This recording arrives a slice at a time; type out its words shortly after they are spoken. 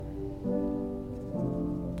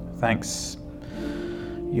Thanks,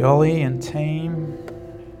 Yoli and team.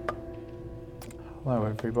 Hello,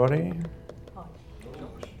 everybody.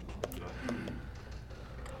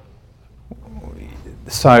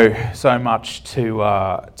 So much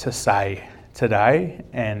to say today,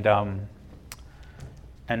 and not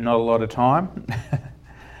a lot of time.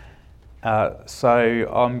 So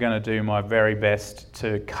I'm going to do my very best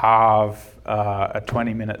to carve a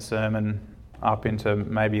 20-minute sermon up into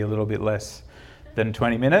maybe a little bit less than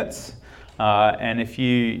 20 minutes. And if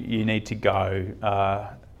you need to go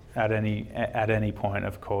at any point,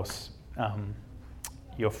 of course,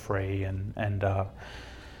 you're free, and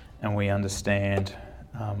we understand.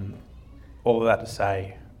 All of that to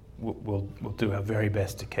say, we'll do our very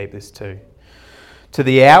best to keep this to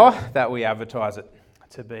the hour that we advertise it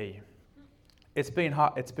to be. It's been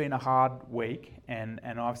a hard week, and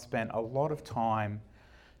I've spent a lot of time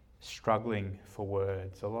struggling for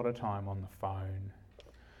words, a lot of time on the phone,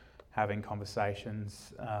 having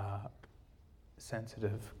conversations,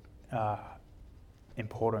 sensitive,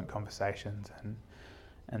 important conversations,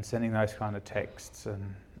 and sending those kind of texts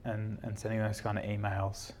and sending those kind of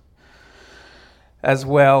emails as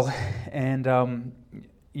well. And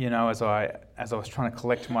as I was trying to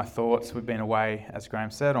collect my thoughts, we've been away, as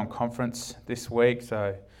Graham said, on conference this week,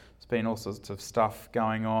 so there's been all sorts of stuff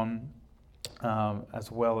going on,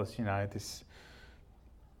 as well as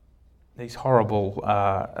these horrible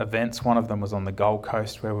events. One of them was on the Gold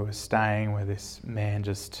Coast where we were staying, where this man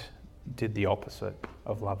just did the opposite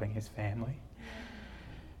of loving his family,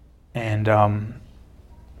 and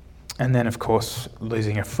then, of course,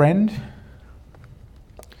 losing a friend,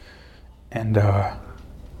 and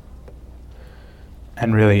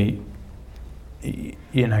really,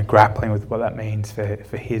 grappling with what that means for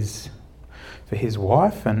his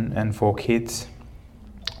wife and for kids.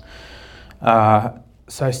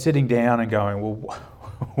 So sitting down and going,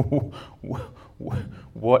 well,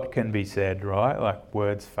 what can be said, right? Like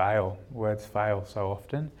words fail so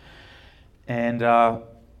often, and I'm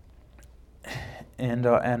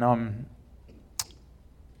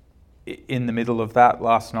in the middle of that.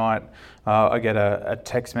 Last night, I get a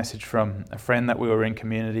text message from a friend that we were in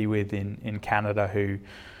community with in Canada who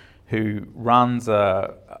runs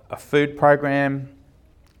a food program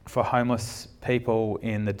for homeless people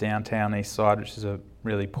in the downtown east side, which is a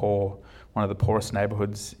really poor, one of the poorest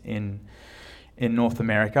neighbourhoods in North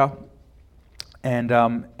America.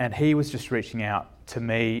 And he was just reaching out to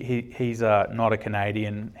me. He's not a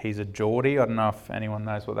Canadian, he's a Geordie. I don't know if anyone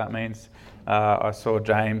knows what that means. I saw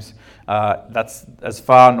James. That's as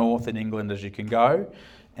far north in England as you can go,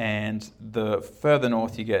 and the further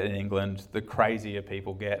north you get in England, the crazier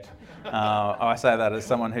people get. I say that as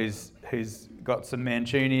someone who's got some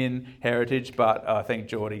Mancunian heritage, but I think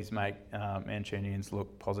Geordies make Mancunians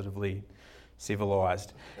look positively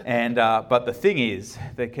civilised. And but the thing is,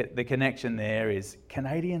 the connection there is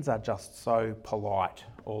Canadians are just so polite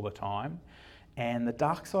all the time, and the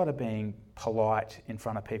dark side of being polite in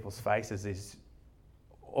front of people's faces is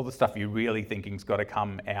all the stuff you really thinking's got to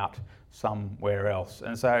come out somewhere else.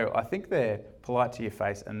 And so I think they're polite to your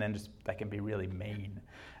face, and then they can be really mean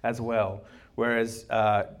as well. Whereas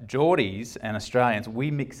Geordies and Australians, we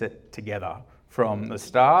mix it together from the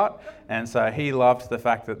start. And so he loved the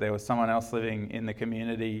fact that there was someone else living in the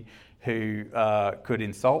community who could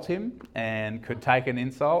insult him and could take an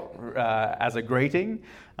insult as a greeting,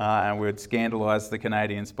 and would scandalise the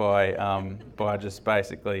Canadians by just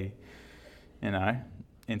basically,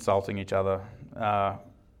 insulting each other.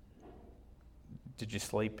 Did you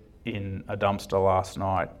sleep in a dumpster last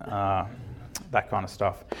night? That kind of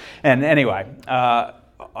stuff. And anyway,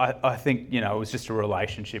 I think, it was just a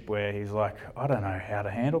relationship where he's like, I don't know how to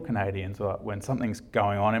handle Canadians when something's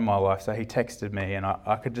going on in my life. So he texted me, and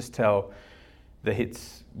I could just tell the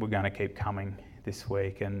hits were going to keep coming this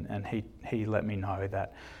week. And he let me know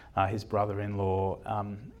that his brother-in-law,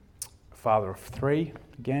 father of 3,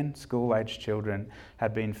 again, school-aged children,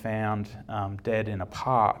 had been found dead in a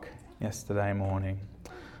park yesterday morning,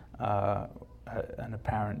 an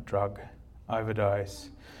apparent drug overdose.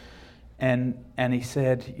 And he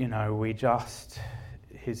said,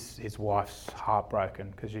 his wife's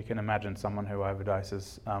heartbroken, because you can imagine someone who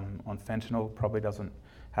overdoses on fentanyl probably doesn't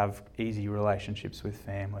have easy relationships with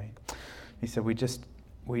family. He said, we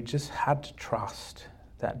just had to trust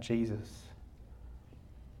that Jesus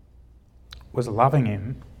was loving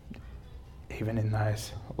him even in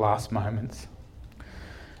those last moments.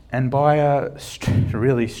 And by a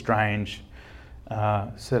really strange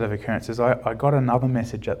set of occurrences, I got another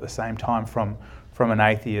message at the same time from an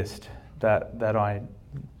atheist that I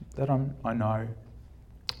know,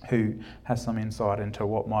 who has some insight into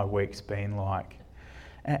what my week's been like.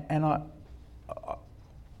 And I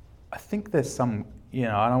think there's some,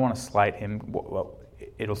 I don't want to slate him. Well,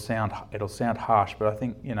 it'll sound harsh, but I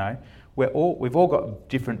think, we've all got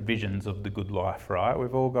different visions of the good life, right?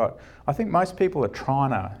 I think most people are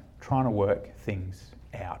trying to work things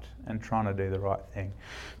out and trying to do the right thing.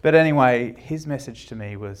 But anyway, his message to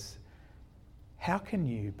me was, how can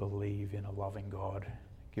you believe in a loving God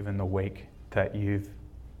given the week that you've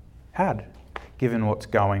had, given what's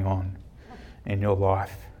going on in your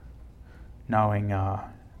life, knowing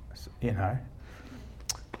that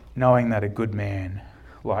a good man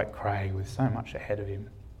like Craig with so much ahead of him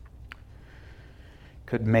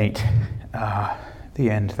could meet the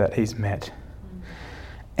end that he's met.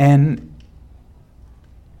 And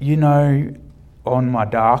on my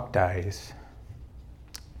dark days,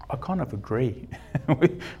 I kind of agree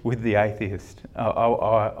with the atheist.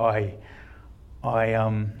 I'm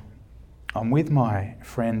with my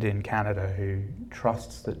friend in Canada who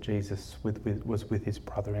trusts that Jesus was with his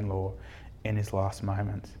brother-in-law in his last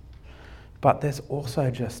moments. But there's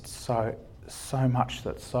also just so much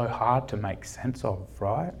that's so hard to make sense of,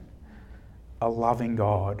 right? A loving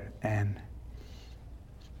God, and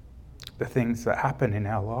the things that happen in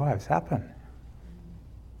our lives happen.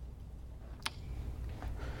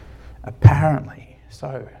 Apparently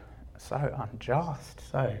so unjust,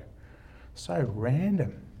 so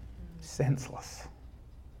random, senseless.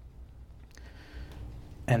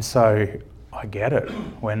 And so I get it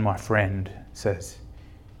when my friend says,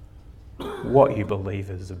 what you believe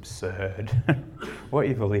is absurd. What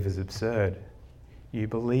you believe is absurd. You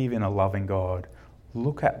believe in a loving God.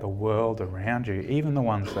 Look at the world around you, even the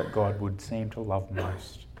ones that God would seem to love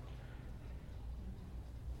most.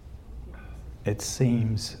 It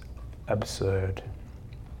seems absurd.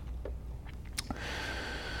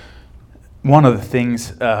 One of the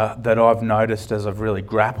things that I've noticed as I've really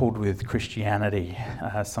grappled with Christianity,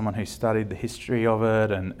 as someone who studied the history of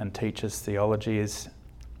it and teaches theology, is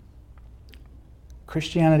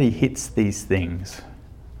Christianity hits these things,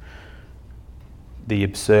 the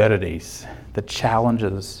absurdities, the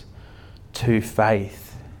challenges to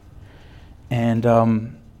faith, and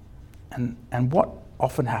what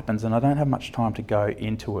often happens, and I don't have much time to go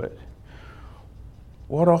into it.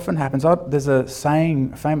 What often happens, there's a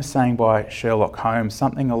famous saying by Sherlock Holmes,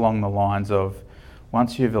 something along the lines of,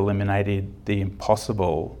 once you've eliminated the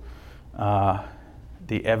impossible,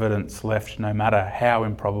 the evidence left, no matter how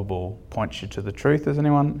improbable, points you to the truth. Has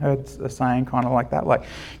anyone heard a saying kind of like that? Like,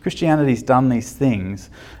 Christianity's done these things.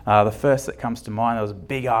 The first that comes to mind, there was a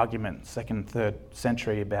big argument, 2nd and 3rd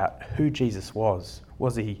century, about who Jesus was.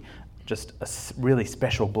 Was he just a really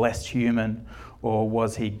special, blessed human, or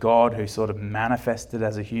was he God who sort of manifested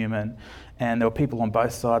as a human? And there were people on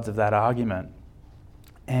both sides of that argument.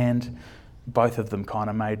 And both of them kind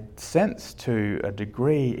of made sense to a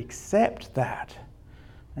degree, except that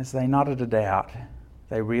as they nutted it out,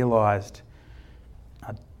 they realised,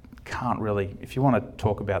 I can't really, if you want to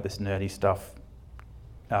talk about this nerdy stuff,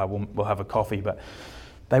 we'll have a coffee, but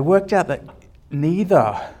they worked out that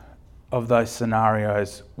neither of those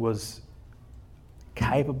scenarios was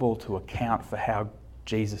capable to account for how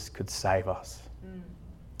Jesus could save us.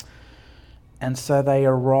 And so they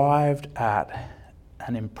arrived at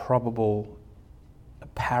an improbable,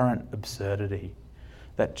 apparent absurdity,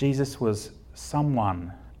 that Jesus was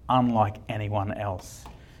someone unlike anyone else,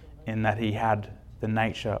 in that he had the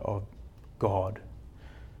nature of God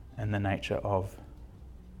and the nature of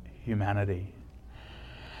humanity.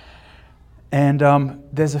 And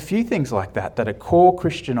there's a few things like that are core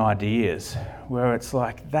Christian ideas, where it's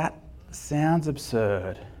like, that sounds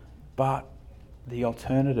absurd, but the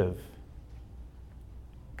alternative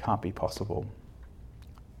can't be possible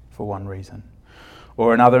for one reason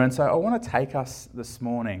or another. And so I want to take us this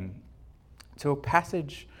morning to a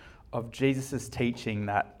passage of Jesus' teaching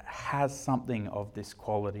that has something of this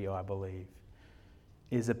quality, I believe,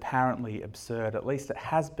 is apparently absurd. At least it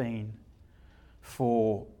has been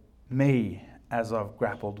for me as I've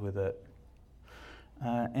grappled with it.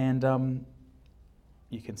 And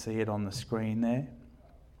you can see it on the screen there.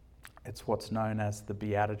 It's what's known as the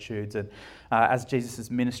Beatitudes. And as Jesus'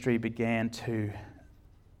 ministry began to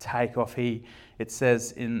take off, it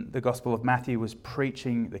says in the Gospel of Matthew, was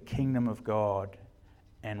preaching the kingdom of God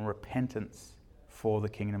and repentance for the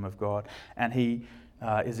kingdom of God. And he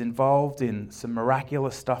is involved in some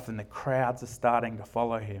miraculous stuff, and the crowds are starting to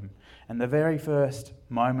follow him. And the very first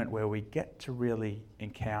moment where we get to really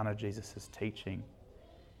encounter Jesus' teaching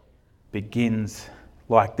begins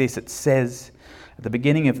like this. It says at the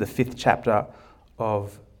beginning of the 5th chapter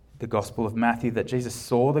of the Gospel of Matthew that Jesus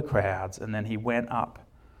saw the crowds, and then he went up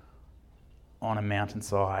on a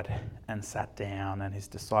mountainside and sat down, and his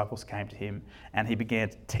disciples came to him and he began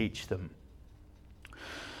to teach them.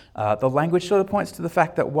 The language sort of points to the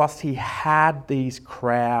fact that whilst he had these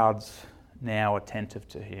crowds now attentive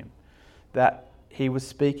to him, that he was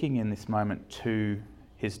speaking in this moment to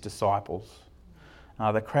his disciples.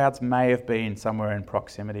 The crowds may have been somewhere in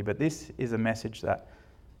proximity, but this is a message that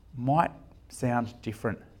might sound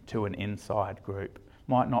different to an inside group,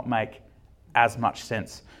 might not make as much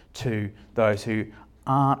sense to those who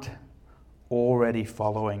aren't already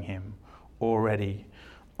following him, already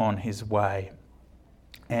on his way.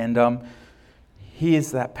 And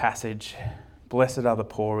here's that passage. Blessed are the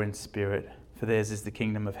poor in spirit, for theirs is the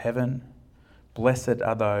kingdom of heaven. Blessed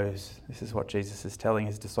are those, this is what Jesus is telling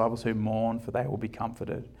his disciples, who mourn, for they will be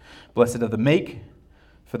comforted. Blessed are the meek,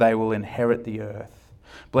 for they will inherit the earth.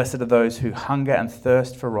 Blessed are those who hunger and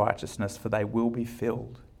thirst for righteousness, for they will be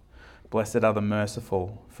filled. Blessed are the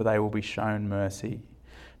merciful, for they will be shown mercy.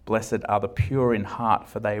 Blessed are the pure in heart,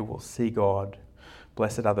 for they will see God.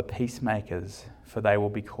 Blessed are the peacemakers, for they will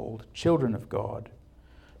be called children of God.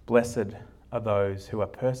 Blessed are those who are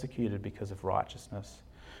persecuted because of righteousness,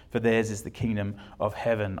 for theirs is the kingdom of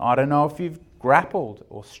heaven. I don't know if you've grappled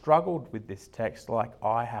or struggled with this text like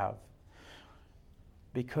I have,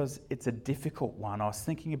 because it's a difficult one. I was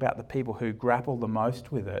thinking about the people who grapple the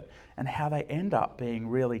most with it and how they end up being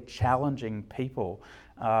really challenging people.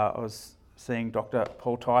 I was seeing Dr.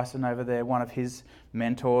 Paul Tyson over there, one of his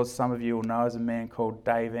mentors, some of you will know, is a man called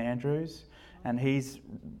Dave Andrews, and he's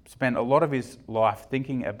spent a lot of his life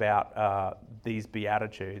thinking about these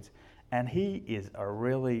Beatitudes, and he is a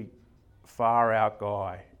really far out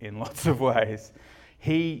guy in lots of ways.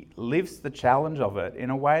 He lives the challenge of it in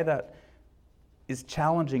a way that is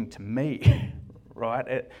challenging to me,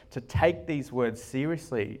 right? To take these words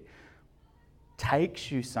seriously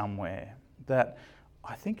takes you somewhere that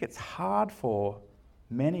I think it's hard for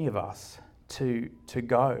many of us to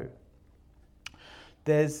go.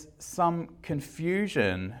 There's some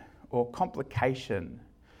confusion or complication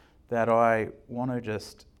that I want to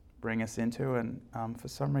just bring us into, and for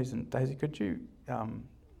some reason, Daisy, could you,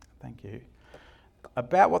 thank you,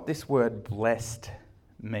 about what this word blessed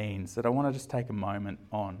means, that I want to just take a moment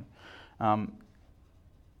on.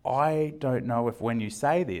 I don't know if when you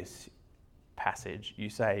say this passage, you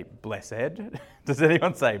say blessed. Does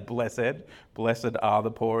anyone say blessed? Blessed are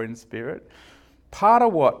the poor in spirit. Part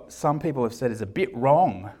of what some people have said is a bit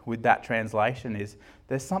wrong with that translation is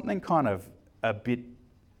there's something kind of a bit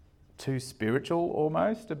too spiritual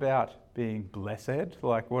almost about being blessed.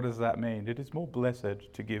 Like, what does that mean? It is more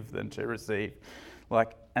blessed to give than to receive.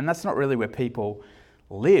 Like, and that's not really where people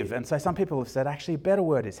live. And so some people have said actually a better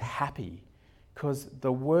word is happy, because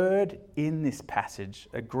the word in this passage,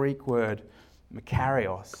 a Greek word,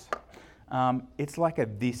 makarios, it's like a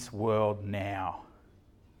this world now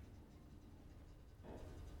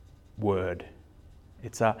word.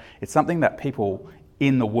 It's something that people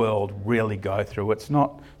in the world really go through. It's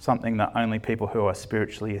not something that only people who are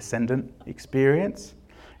spiritually ascendant experience.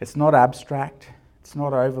 It's not abstract. It's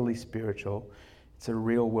not overly spiritual. It's a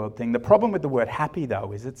real world thing. The problem with the word happy,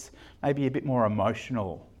 though, is it's maybe a bit more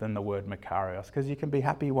emotional than the word makarios, because you can be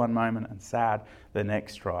happy one moment and sad the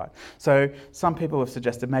next, right? So some people have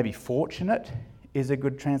suggested maybe fortunate is a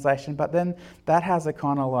good translation, but then that has a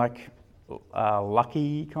kind of like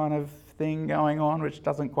lucky kind of thing going on, which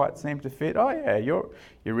doesn't quite seem to fit. Oh yeah, you're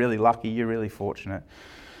really lucky, you're really fortunate.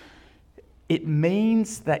 It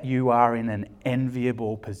means that you are in an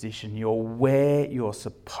enviable position. You're where you're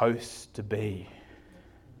supposed to be.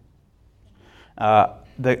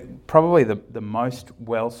 Probably the most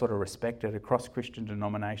well sort of respected across Christian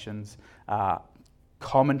denominations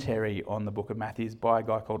commentary on the book of Matthew is by a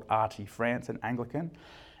guy called R.T. France, an Anglican,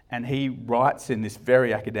 and he writes in this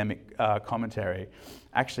very academic commentary,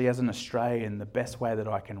 actually as an Australian, the best way that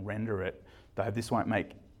I can render it, though this won't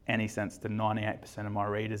make any sense to 98% of my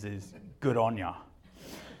readers, is good on ya.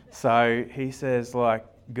 So he says, like,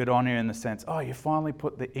 good on you in the sense, oh, you finally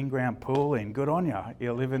put the in-ground pool in, good on ya.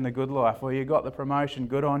 You're living the good life. Or you got the promotion,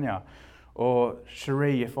 good on ya. Or,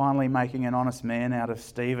 Cherie, you're finally making an honest man out of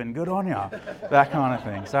Stephen, good on ya. That kind of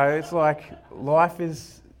thing. So it's like, life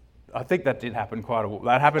is, I think that did happen quite a while.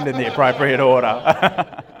 That happened in the appropriate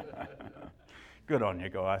order. Good on you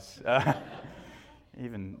guys.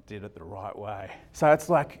 Even did it the right way. So it's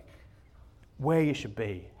like where you should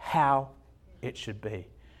be, how it should be.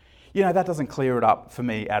 You know, that doesn't clear it up for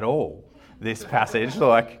me at all, this passage.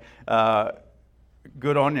 Like,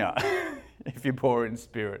 good on you if you're poor in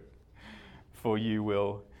spirit, for you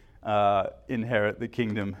will inherit the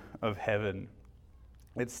kingdom of heaven.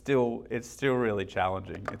 It's still really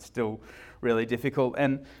challenging. It's still really difficult.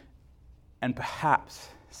 And and perhaps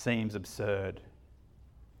seems absurd.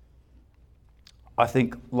 I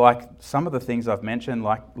think, like some of the things I've mentioned,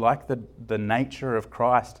 like the nature of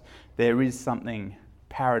Christ, there is something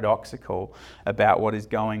paradoxical about what is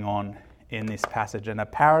going on in this passage. And a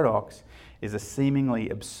paradox is a seemingly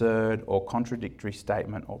absurd or contradictory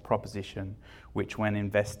statement or proposition which, when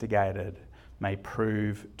investigated, may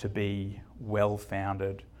prove to be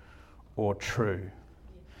well-founded or true.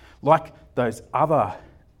 Like those other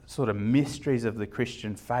sort of mysteries of the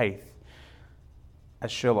Christian faith,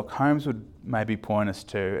 as Sherlock Holmes would maybe point us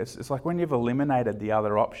to, it's like when you've eliminated the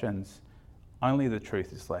other options, only the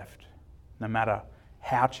truth is left, no matter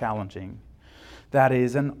how challenging that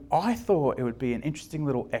is. And I thought it would be an interesting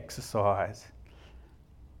little exercise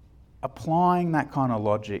applying that kind of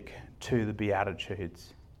logic to the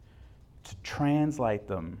Beatitudes, to translate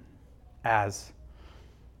them as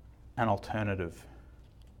an alternative,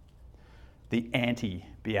 the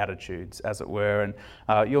anti-Beatitudes, as it were.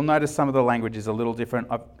 And you'll notice some of the language is a little different.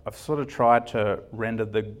 I've sort of tried to render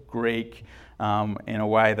the Greek in a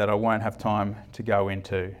way that I won't have time to go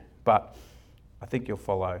into, but I think you'll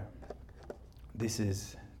follow. This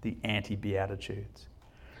is the anti-Beatitudes.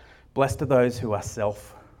 Blessed are those who are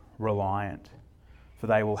self-reliant, for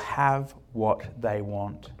they will have what they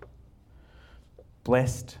want.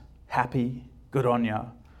 Blessed, happy, good on ya,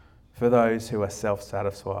 for those who are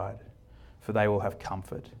self-satisfied, for they will have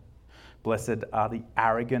comfort. Blessed are the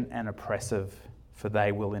arrogant and oppressive, for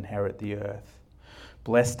they will inherit the earth.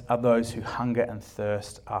 Blessed are those who hunger and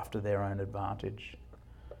thirst after their own advantage,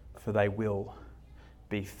 for they will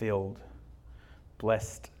be filled.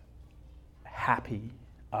 Blessed, happy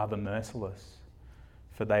are the merciless,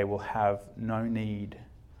 for they will have no need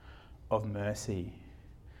of mercy.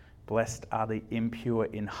 Blessed are the impure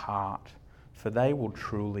in heart, for they will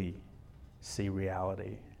truly see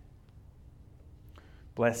reality.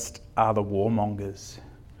 Blessed are the warmongers,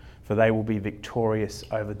 for they will be victorious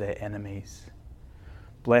over their enemies.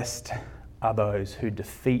 Blessed are those who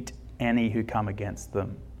defeat any who come against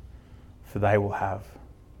them, for they will have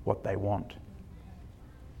what they want.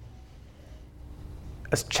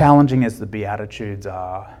 As challenging as the Beatitudes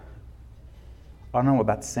are, I don't know what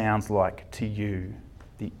that sounds like to you,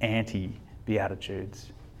 the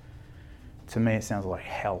anti-Beatitudes. To me, it sounds like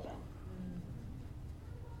hell.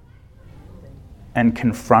 And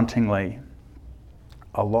confrontingly,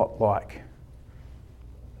 a lot like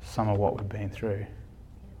some of what we've been through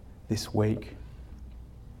this week.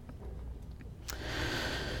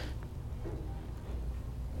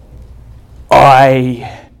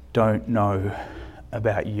 I don't know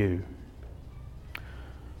about you,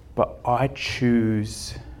 but I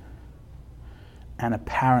choose an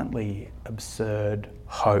apparently absurd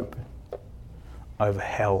hope over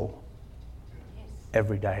hell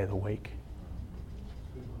every day of the week.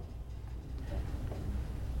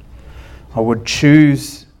 I would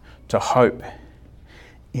choose to hope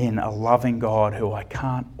in a loving God who I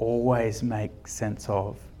can't always make sense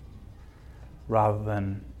of, rather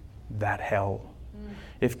than that hell.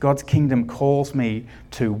 If God's kingdom calls me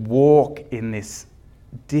to walk in this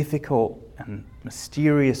difficult and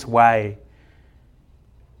mysterious way,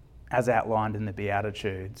 as outlined in the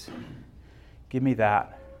Beatitudes, give me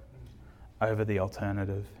that over the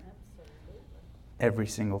alternative. Every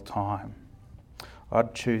single time.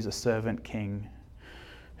 I'd choose a servant king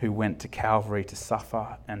who went to Calvary to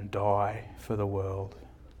suffer and die for the world,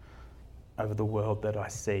 over the world that I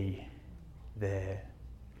see there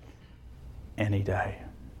any day.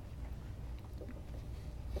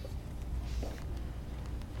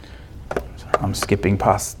 I'm skipping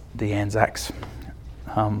past the Anzacs,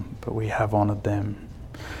 but we have honoured them.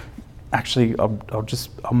 Actually,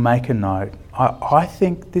 I'll make a note. I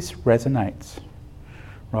think this resonates,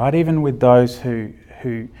 right? Even with those who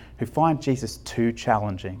find Jesus too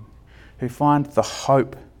challenging, who find the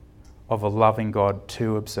hope of a loving God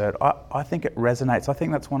too absurd. I think it resonates. I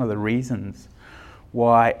think that's one of the reasons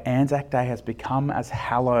why Anzac Day has become as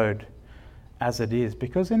hallowed as it is.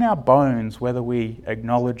 Because in our bones, whether we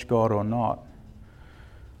acknowledge God or not,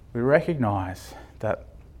 we recognise that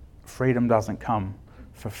freedom doesn't come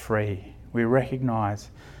for free. We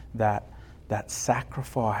recognise that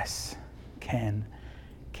sacrifice can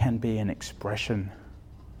be an expression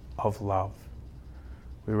of love.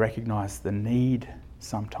 We recognise the need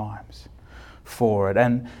sometimes for it.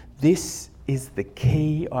 And this is the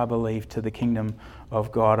key, I believe, to the kingdom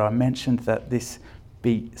of God. I mentioned that this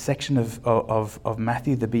section of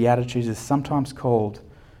Matthew, the Beatitudes, is sometimes called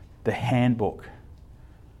the handbook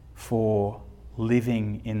for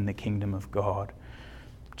living in the kingdom of God.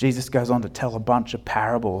 Jesus goes on to tell a bunch of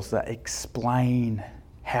parables that explain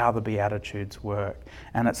how the Beatitudes work.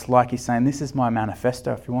 And it's like he's saying, this is my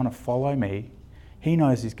manifesto. If you want to follow me, he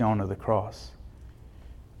knows he's going to the cross.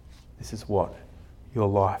 This is what your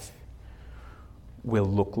life will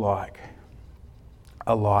look like.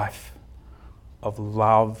 A life of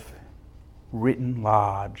love written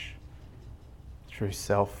large through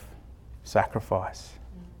self-sacrifice.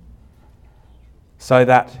 So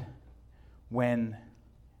that when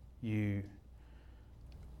you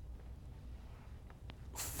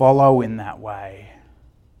follow in that way,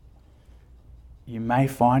 you may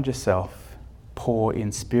find yourself poor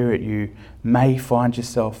in spirit. You may find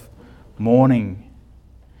yourself mourning.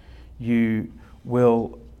 You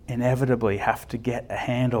will inevitably have to get a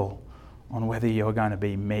handle on whether you're going to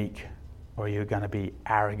be meek or you're going to be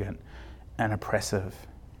arrogant and oppressive.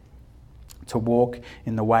 To walk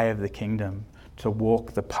in the way of the kingdom, to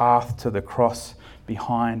walk the path to the cross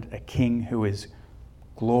behind a king who is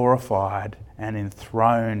glorified and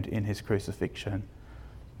enthroned in his crucifixion,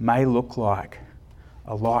 may look like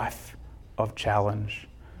a life of challenge,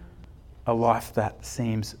 a life that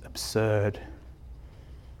seems absurd.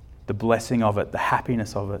 The blessing of it, the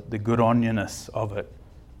happiness of it, the good on-you-ness of it,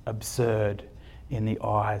 absurd in the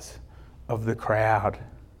eyes of the crowd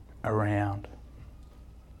around.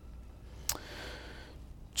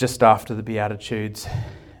 Just after the Beatitudes,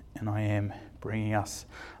 and I am bringing us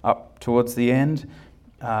up towards the end,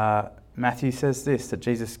 Matthew says this, that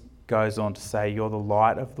Jesus goes on to say, "You're the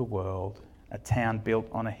light of the world. A town built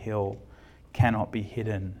on a hill cannot be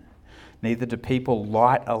hidden. Neither do people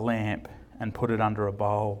light a lamp and put it under a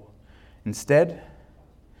bowl. Instead,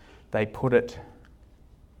 they put it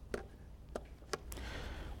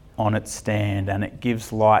on its stand, and it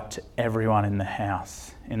gives light to everyone in the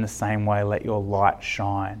house. In the same way, let your light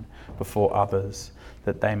shine before others,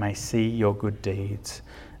 that they may see your good deeds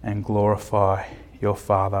and glorify your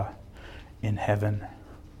Father in heaven."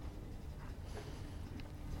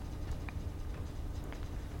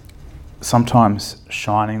 Sometimes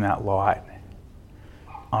shining that light,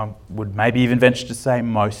 I would maybe even venture to say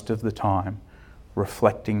most of the time,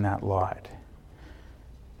 reflecting that light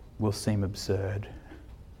will seem absurd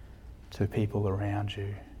to people around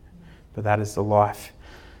you. But that is the life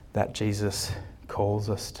that Jesus calls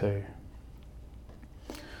us to.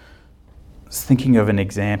 I was thinking of an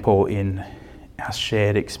example in our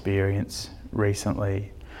shared experience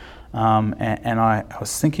recently. And I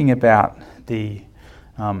was thinking about the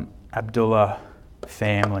Abdullah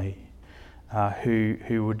family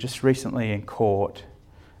who were just recently in court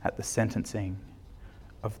at the sentencing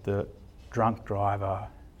of the drunk driver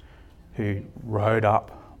who rode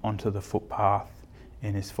up onto the footpath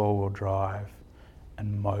in his four-wheel drive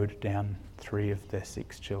and mowed down 3 of their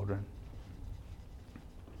 6 children.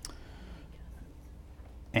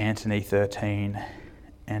 Anthony 13,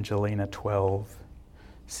 Angelina 12,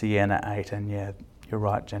 Sienna 8, and yeah, you're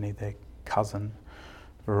right, Jenny, their cousin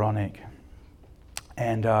Veronique.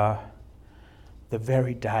 And the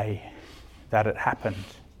very day that it happened,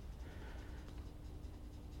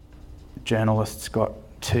 journalists got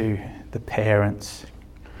to the parents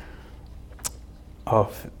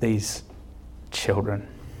of these children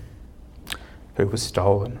who were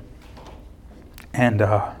stolen. And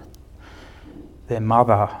their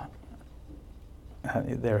mother,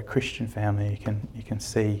 they're a Christian family, you can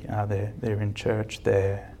see they're in church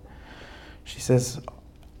there. She says,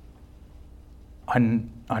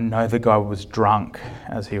 I know the guy was drunk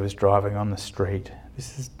as he was driving on the street.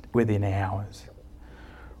 This is within hours.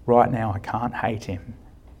 Right now I can't hate him.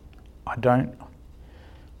 I don't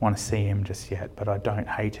want to see him just yet, but I don't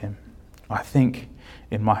hate him. I think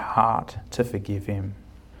in my heart to forgive him.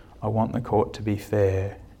 I want the court to be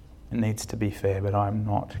fair. It needs to be fair, but I'm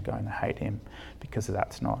not going to hate him because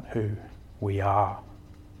that's not who we are.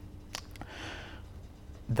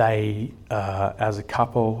 They, as a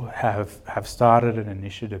couple, have started an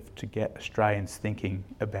initiative to get Australians thinking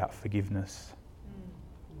about forgiveness.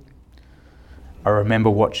 I remember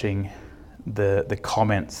watching the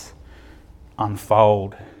comments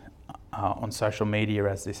unfold on social media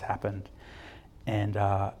as this happened,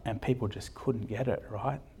 and people just couldn't get it,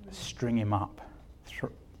 right? String him up,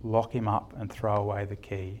 lock him up and throw away the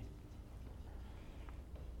key.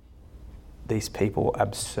 These people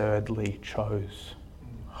absurdly chose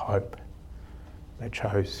hope. They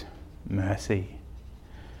chose mercy.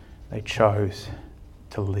 They chose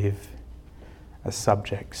to live as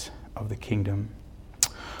subjects of the kingdom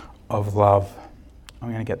of love.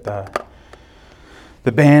 I'm going to get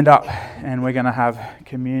the band up and we're going to have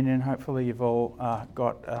communion. Hopefully you've all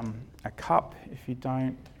got a cup. If you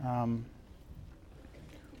don't,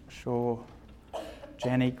 sure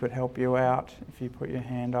Jenny could help you out if you put your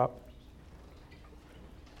hand up.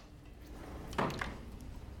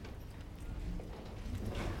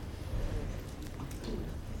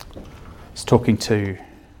 was talking to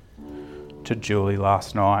Julie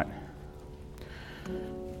last night.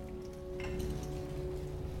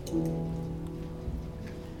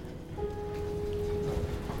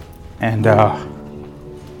 And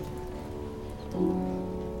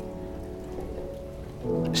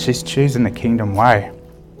she's choosing the kingdom way.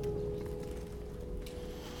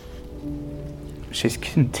 She's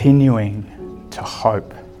continuing to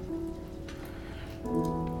hope.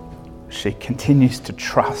 She continues to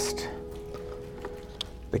trust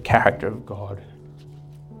the character of God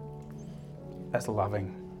as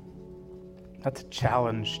loving. That's a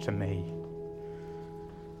challenge to me.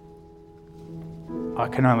 I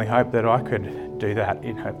can only hope that I could do that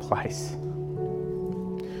in her place.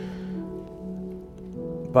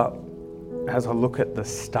 But as I look at the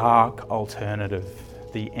stark alternative,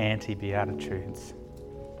 the anti-Beatitudes,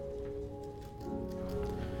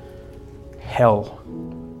 hell,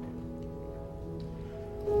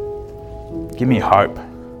 give me hope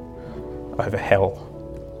over hell.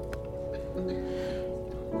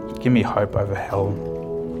 Give me hope over hell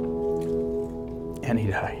any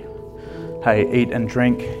day. Hey, eat and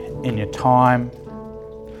drink in your time.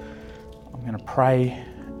 I'm going to pray,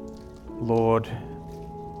 Lord,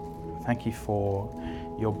 thank you for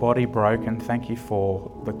your body broken. Thank you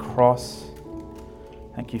for the cross.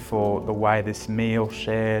 Thank you for the way this meal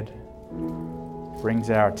shared brings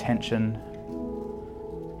our attention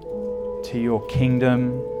to your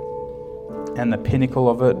kingdom and the pinnacle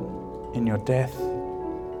of it in your death,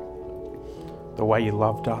 the way you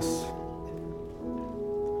loved us.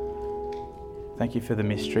 Thank you for the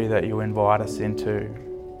mystery that you invite us into,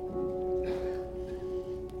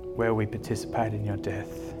 where we participate in your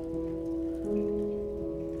death.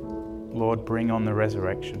 Lord, bring on the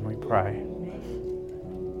resurrection, we pray.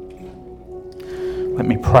 Let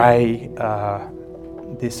me pray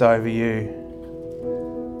this over you.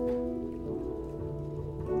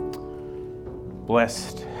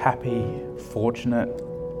 Blessed, happy, fortunate,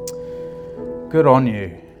 good on you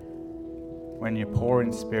when you're poor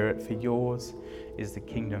in spirit, for yours is the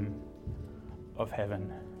kingdom of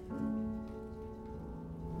heaven.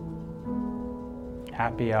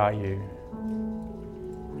 Happy are you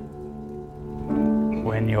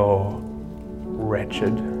when you're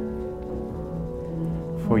wretched,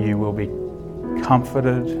 for you will be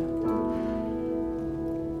comforted.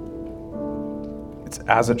 It's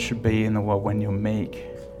as it should be in the world when you're meek,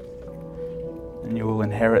 and you will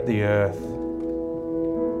inherit the earth.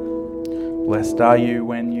 Blessed are you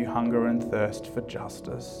when you hunger and thirst for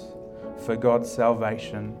justice, for God's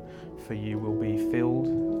salvation, for you will be filled.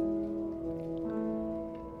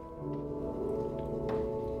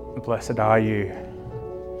 Blessed are you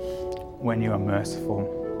when you are merciful.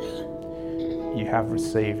 You have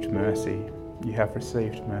received mercy. You have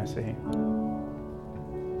received mercy.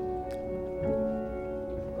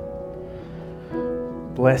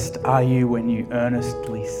 Blessed are you when you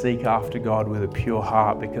earnestly seek after God with a pure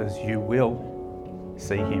heart, because you will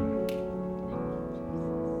see Him.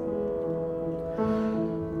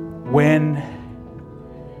 When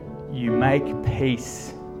you make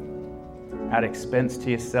peace at expense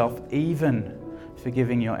to yourself, even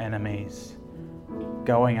forgiving your enemies,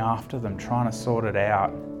 going after them, trying to sort it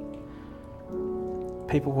out,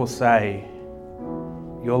 people will say,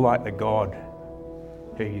 you're like the God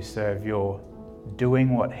who you serve. You're doing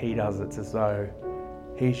what He does. It's as though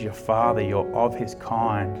He's your Father, you're of His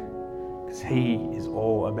kind, because He is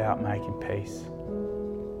all about making peace.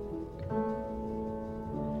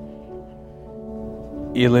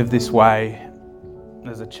 You live this way,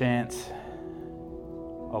 there's a chance,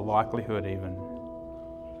 a likelihood even,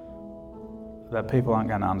 that people aren't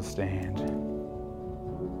going to understand.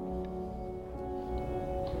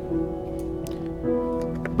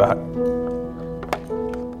 But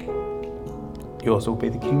yours will be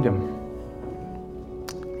the kingdom.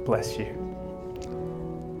 Bless you.